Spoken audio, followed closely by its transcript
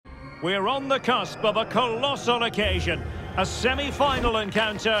We're on the cusp of a colossal occasion. A semi-final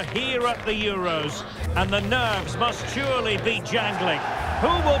encounter here at the Euros. And the nerves must surely be jangling. Who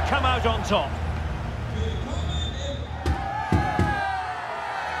will come out on top?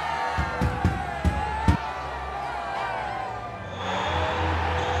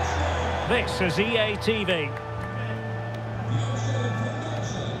 This is EA TV.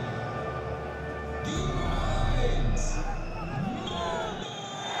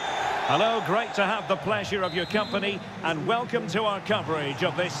 Hello, great to have the pleasure of your company and welcome to our coverage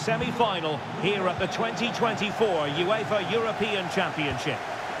of this semi-final here at the 2024 UEFA European Championship.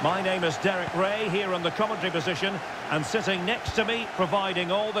 My name is Derek Ray here in the commentary position, and sitting next to me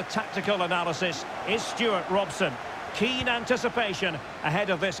providing all the tactical analysis is Stuart Robson. Keen anticipation ahead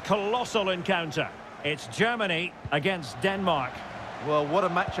of this colossal encounter. It's Germany against Denmark. Well, what a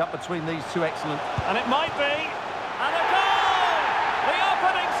matchup between these two excellent... And it might be... And a goal! The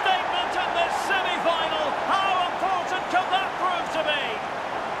opening statement in this semi-final. How important can that prove to be?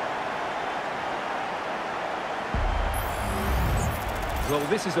 Well,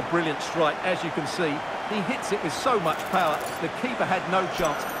 this is a brilliant strike, as you can see. He hits it with so much power. The keeper had no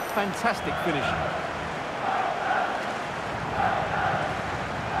chance. Fantastic finish.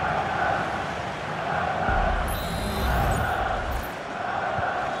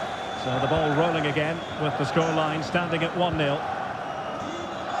 So the ball rolling again with the scoreline standing at 1-0.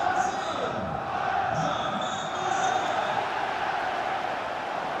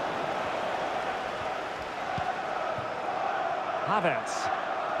 Havertz.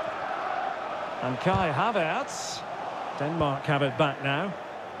 And Kai Havertz. Denmark have it back now.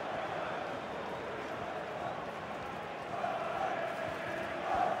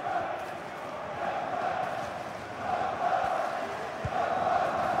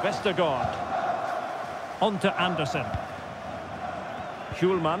 Vestergaard. On to Andersen.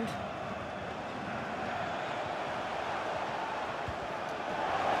 Hjulmand.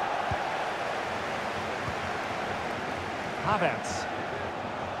 Havertz.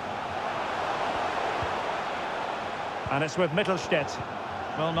 And it's with Mittelstädt.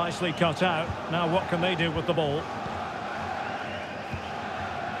 Well, nicely cut out. Now what can they do with the ball?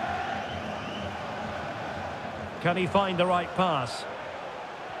 Can he find the right pass?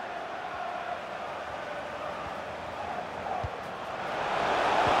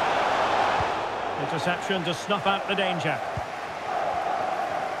 Interception to snuff out the danger.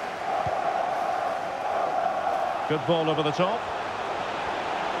 Good ball over the top.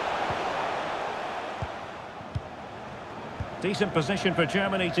 Decent position for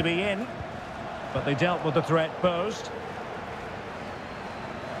Germany to be in, but they dealt with the threat posed.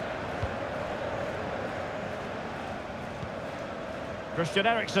 Christian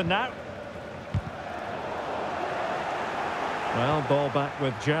Eriksen now. Well, ball back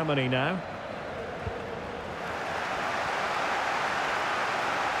with Germany now.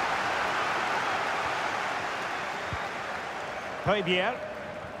 Højbjerg.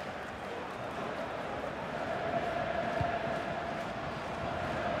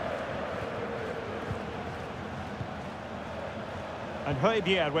 And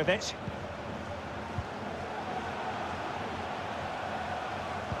Højbjerg with it.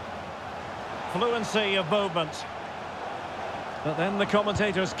 Fluency of movement. But then the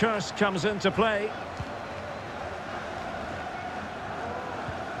commentator's curse comes into play.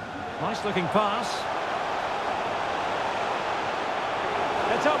 Nice looking pass.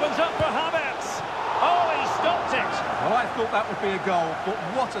 It opens up for Havertz. Oh, he stopped it. Well, I thought that would be a goal, but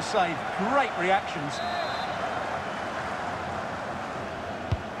what a save. Great reactions.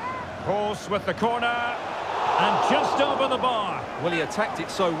 Horse with the corner. And just over the bar. Well, he attacked it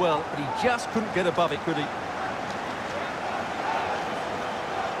so well, but he just couldn't get above it, could he?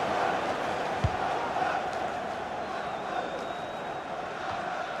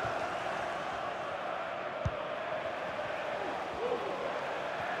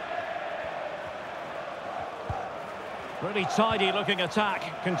 Really tidy looking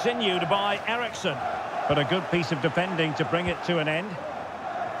attack, continued by Eriksen. But a good piece of defending to bring it to an end.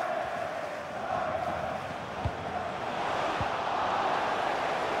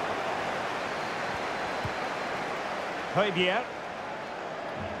 Højbjerg.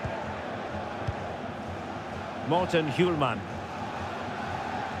 Morten Hjulmand.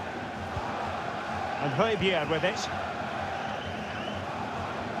 And Højbjerg with it.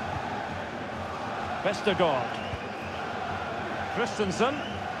 Vestergaard. Christensen.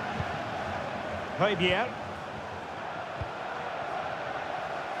 Højbjerg.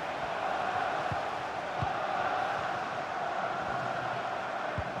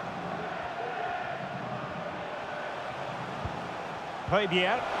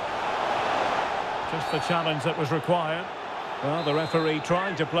 Højbjerg. Just the challenge that was required. Well, the referee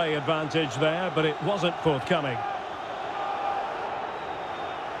trying to play advantage there, but it wasn't forthcoming.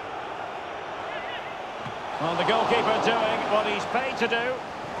 Well, the goalkeeper doing what he's paid to do.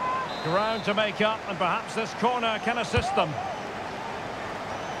 Ground to make up, and perhaps this corner can assist them.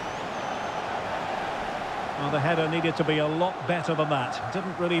 Well, the header needed to be a lot better than that.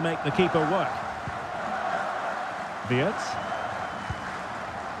 Didn't really make the keeper work. Wirtz.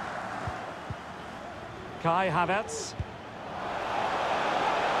 Kai Havertz.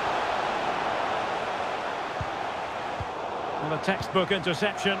 Well, a textbook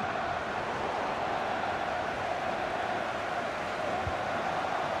interception.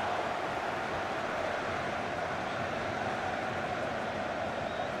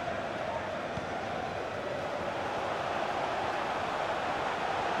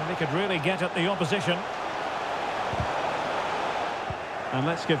 And he could really get at the opposition. And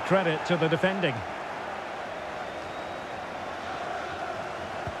let's give credit to the defending.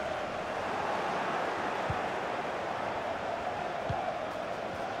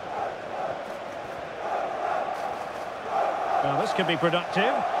 Well, this could be productive.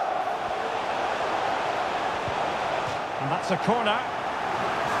 And that's a corner.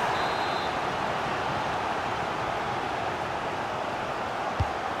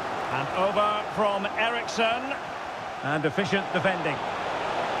 And over from Eriksson. And efficient defending.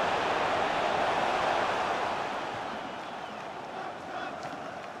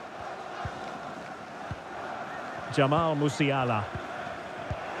 Jamal Musiala.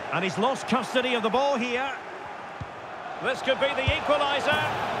 And he's lost custody of the ball here. This could be the equaliser.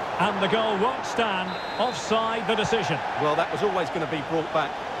 And the goal won't stand. Offside the decision. Well, that was always going to be brought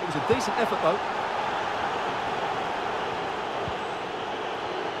back. It was a decent effort, though.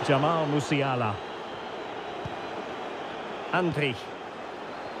 Jamal Musiala. Andri.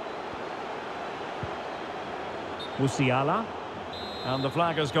 Musiala. And the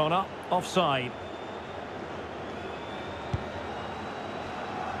flag has gone up. Offside.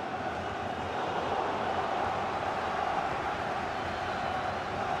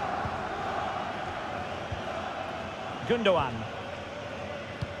 Gundogan.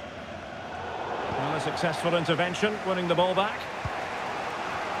 Well, a successful intervention, winning the ball back.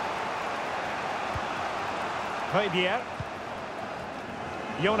 Højbjerg.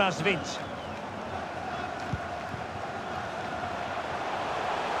 Jonas Wind.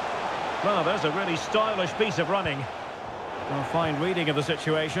 Well, there's a really stylish piece of running. A fine reading of the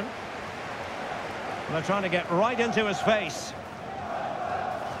situation. And they're trying to get right into his face.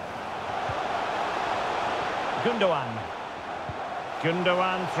 Gundogan.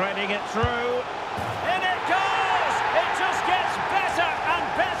 Gundogan threading it through. In it goes! It just gets better and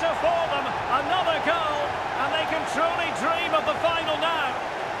better for them. Another goal, and they can truly dream of the final now.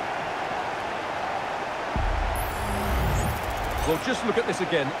 Well, just look at this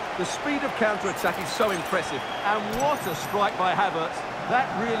again. The speed of counter-attack is so impressive. And what a strike by Havertz. That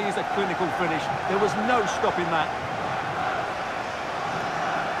really is a clinical finish. There was no stopping that.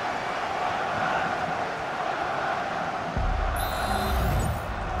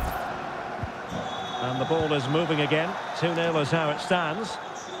 And the ball is moving again. 2-0 is how it stands.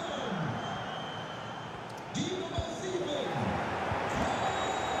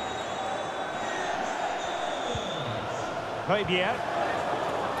 Højbjerg.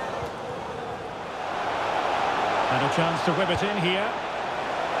 And a chance to whip it in here.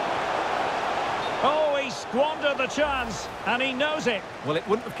 Oh, he squandered the chance, and he knows it. Well, it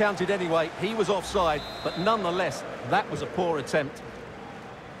wouldn't have counted anyway. He was offside, but nonetheless, that was a poor attempt.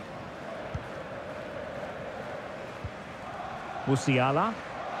 Musiala.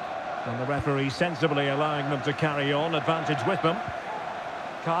 And the referee sensibly allowing them to carry on, advantage with them.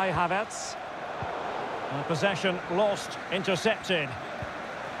 Kai Havertz. And possession lost, intercepted.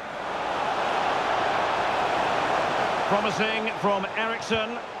 Promising from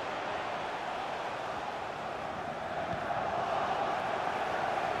Eriksson.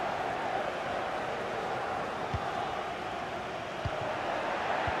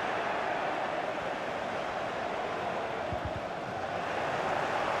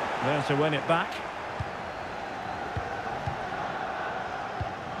 There to win it back.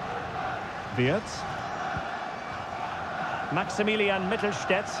 Wirtz. Maximilian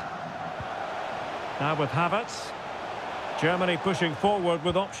Mittelstädt. Now with Havertz. Germany pushing forward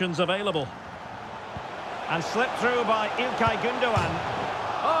with options available. And slipped through by İlkay Gundogan.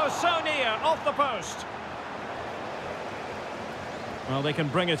 Oh, so near, off the post. Well, they can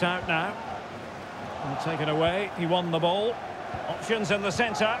bring it out now. And taken away, he won the ball. Options in the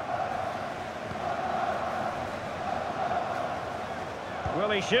centre. Will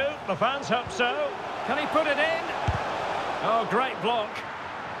he shoot? The fans hope so. Can he put it in? Oh, great block.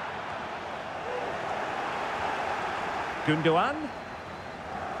 Gundogan.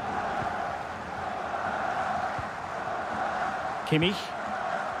 Kimmich.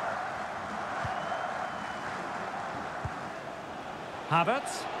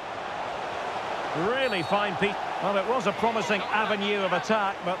 Havertz. Really fine piece. Well, it was a promising avenue of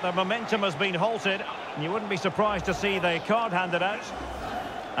attack, but the momentum has been halted. And you wouldn't be surprised to see the card handed out.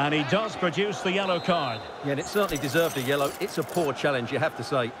 And he does produce the yellow card. Yeah, and it certainly deserved a yellow. It's a poor challenge, you have to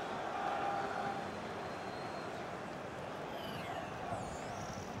say.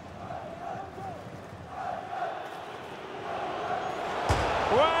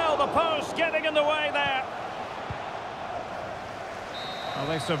 Well, the post getting in the way there. Well,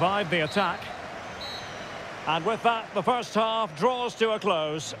 they survived the attack. And with that, the first half draws to a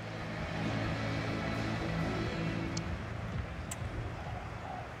close.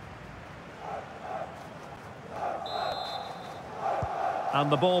 And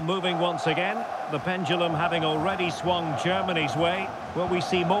the ball moving once again. The pendulum having already swung Germany's way. Will we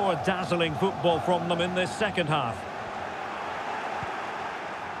see more dazzling football from them in this second half?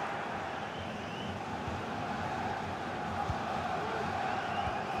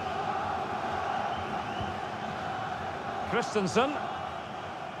 Christensen.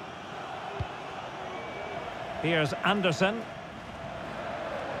 Here's Anderson.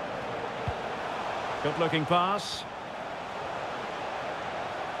 Good-looking pass.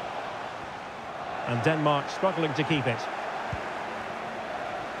 And Denmark struggling to keep it.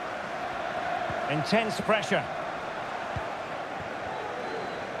 Intense pressure.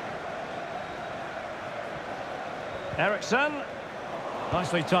 Eriksson.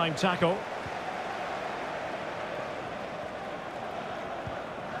 Nicely timed tackle.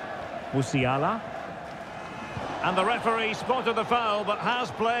 Musiala. And the referee spotted the foul, but has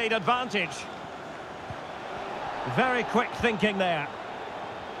played advantage. Very quick thinking there.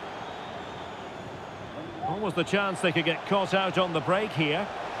 What was the chance they could get caught out on the break here?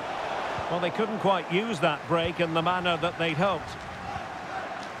 Well, they couldn't quite use that break in the manner that they'd hoped.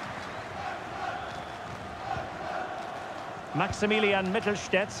 Maximilian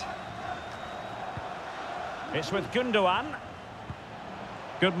Mittelstädt. It's with Gundogan.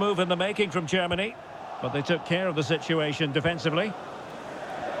 Good move in the making from Germany, but they took care of the situation defensively.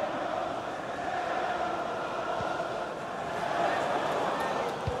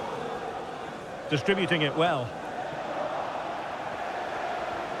 Distributing it well.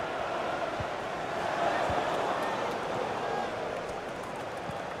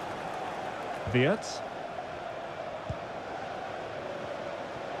 Wirtz.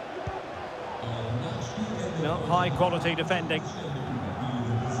 No, high quality defending.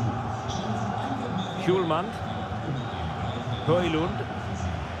 Schulman. Højlund.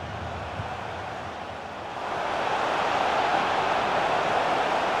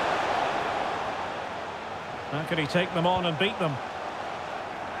 How can he take them on and beat them?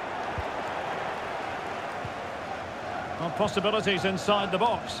 Well, possibilities inside the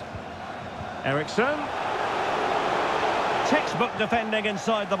box. Eriksson. Textbook defending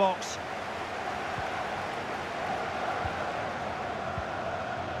inside the box.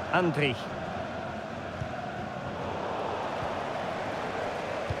 Andri.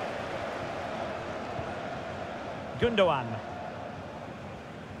 Gundogan.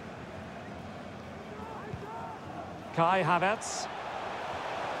 Kai Havertz.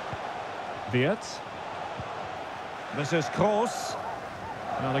 Wirtz. This is Kroos.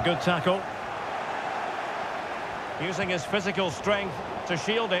 Another good tackle. Using his physical strength to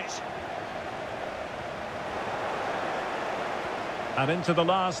shield it. And into the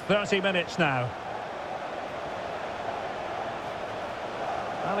last 30 minutes now.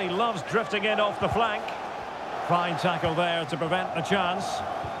 Well, he loves drifting in off the flank. Fine tackle there to prevent the chance.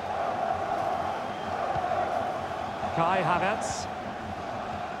 Kai Havertz.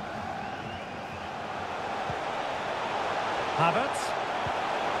 Havertz.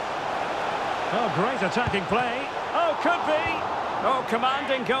 Oh, great attacking play. Oh, could be. Oh,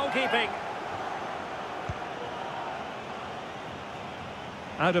 commanding goalkeeping.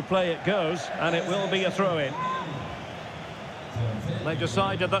 Out of play it goes, and it will be a throw-in. They've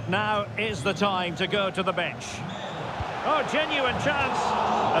decided that now is the time to go to the bench. Oh, genuine chance.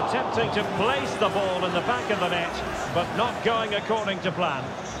 Attempting to place the ball in the back of the net, but not going according to plan.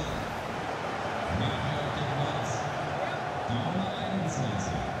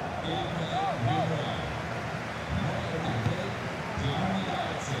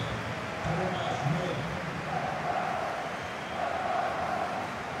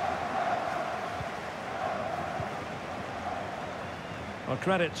 Well,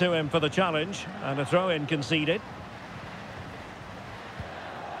 credit to him for the challenge, and a throw-in conceded.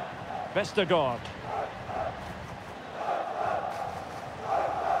 Vestergaard.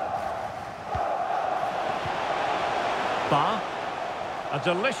 Ba. A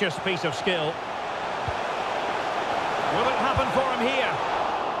delicious piece of skill. Will it happen for him here?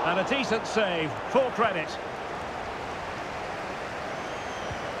 And a decent save, full credit.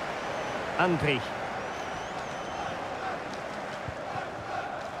 Anpi.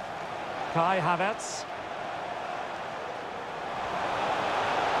 Kai Havertz.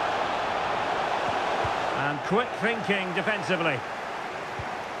 And quick thinking defensively.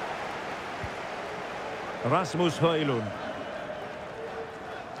 Rasmus Højlund.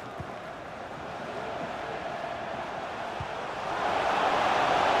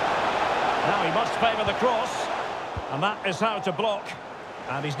 Now he must favour the cross. And that is how to block.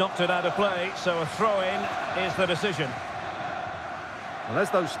 And he's knocked it out of play, so a throw-in is the decision. Well,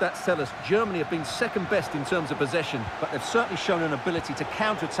 as those stats tell us, Germany have been second best in terms of possession, but they've certainly shown an ability to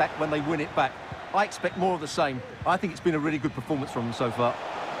counter-attack when they win it back. I expect more of the same. I think it's been a really good performance from them so far.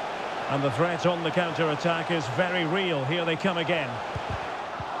 And the threat on the counter-attack is very real. Here they come again.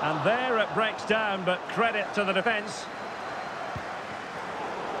 And there it breaks down, but credit to the defence.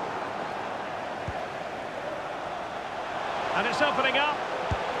 And it's opening up.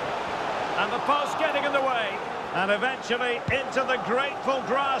 And the post getting in the way. And eventually into the grateful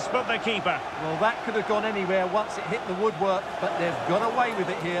grasp of the keeper. Well, that could have gone anywhere once it hit the woodwork, but they've got away with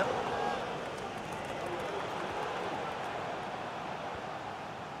it here.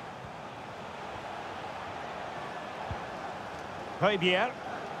 Højbjerg.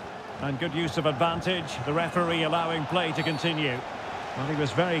 And good use of advantage. The referee allowing play to continue. Well, he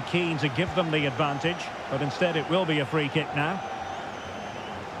was very keen to give them the advantage, but instead it will be a free kick now.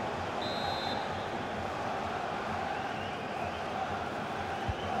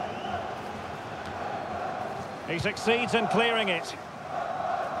 He succeeds in clearing it.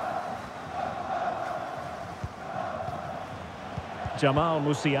 Jamal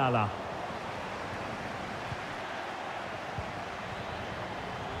Musiala.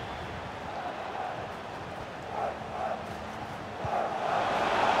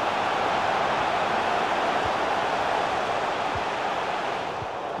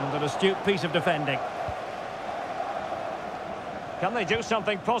 And an astute piece of defending. Can they do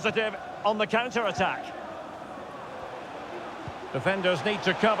something positive on the counter-attack? Defenders need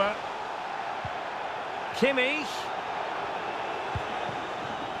to cover. Kimmich.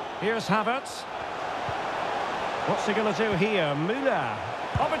 Here's Havertz. What's he going to do here? Müller.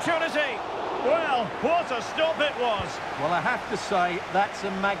 Opportunity. Well, what a stop it was. Well, I have to say, that's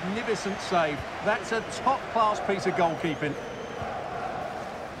a magnificent save. That's a top-class piece of goalkeeping.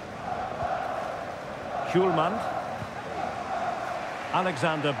 Schulman.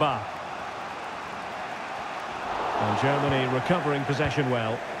 Alexander Ba. And Germany recovering possession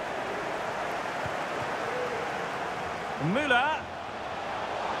well. Müller.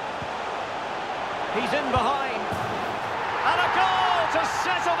 He's in behind. And a goal to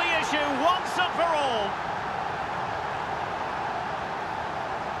settle the issue once and for all.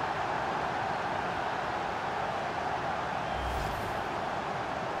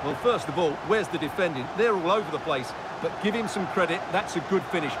 Well, first of all, where's the defending? They're all over the place. But give him some credit. That's a good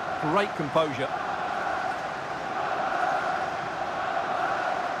finish. Great composure.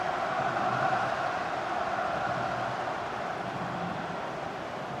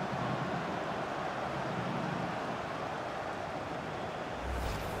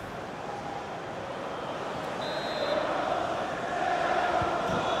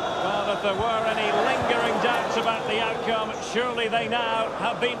 If there were any lingering doubts about the outcome, surely they now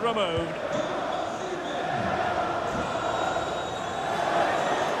have been removed.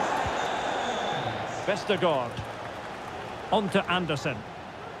 Vestergaard. On to Anderson.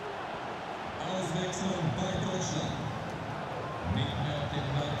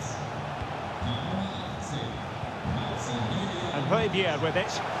 And Højbjerg with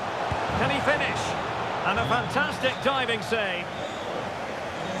it. Can he finish? And a fantastic diving save.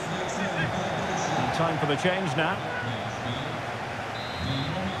 Time for the change now.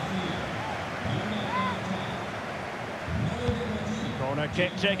 Corner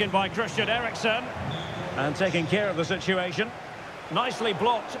kick taken by Christian Eriksen. And taking care of the situation. Nicely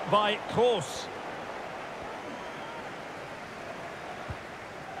blocked by Kroos.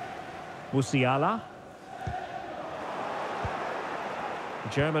 Musiala.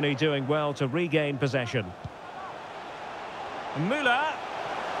 Germany doing well to regain possession. Müller.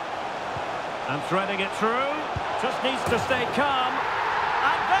 And threading it through, just needs to stay calm.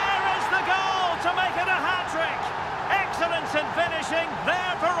 And there is the goal to make it a hat-trick. Excellence in finish finishing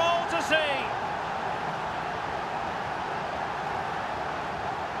there for all to see.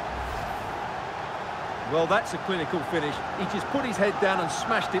 Well, that's a clinical finish. He just put his head down and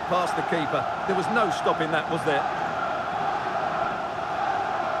smashed it past the keeper. There was no stopping that, was there?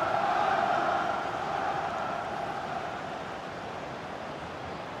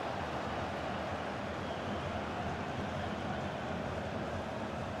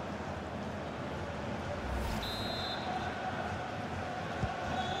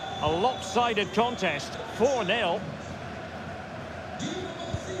 A lopsided contest, 4-0.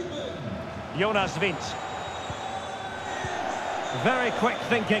 Jonas Wind. Very quick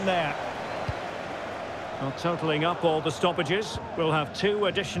thinking there. Well, totalling up all the stoppages, we'll have 2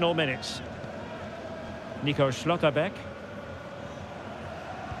 additional minutes. Nico Schlotterbeck.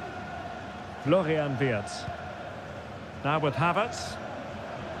 Florian Wirtz. Now with Havertz.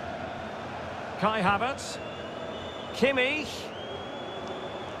 Kai Havertz. Kimmich.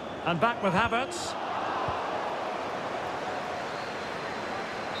 And back with Havertz.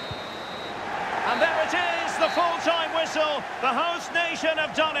 And there it is, the full-time whistle. The host nation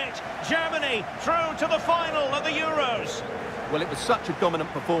have done it. Germany through to the final of the Euros. Well, it was such a dominant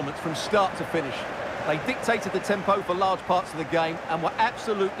performance from start to finish. They dictated the tempo for large parts of the game and were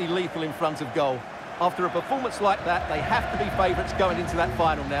absolutely lethal in front of goal. After a performance like that, they have to be favourites going into that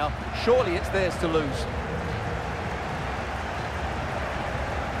final now. Surely it's theirs to lose.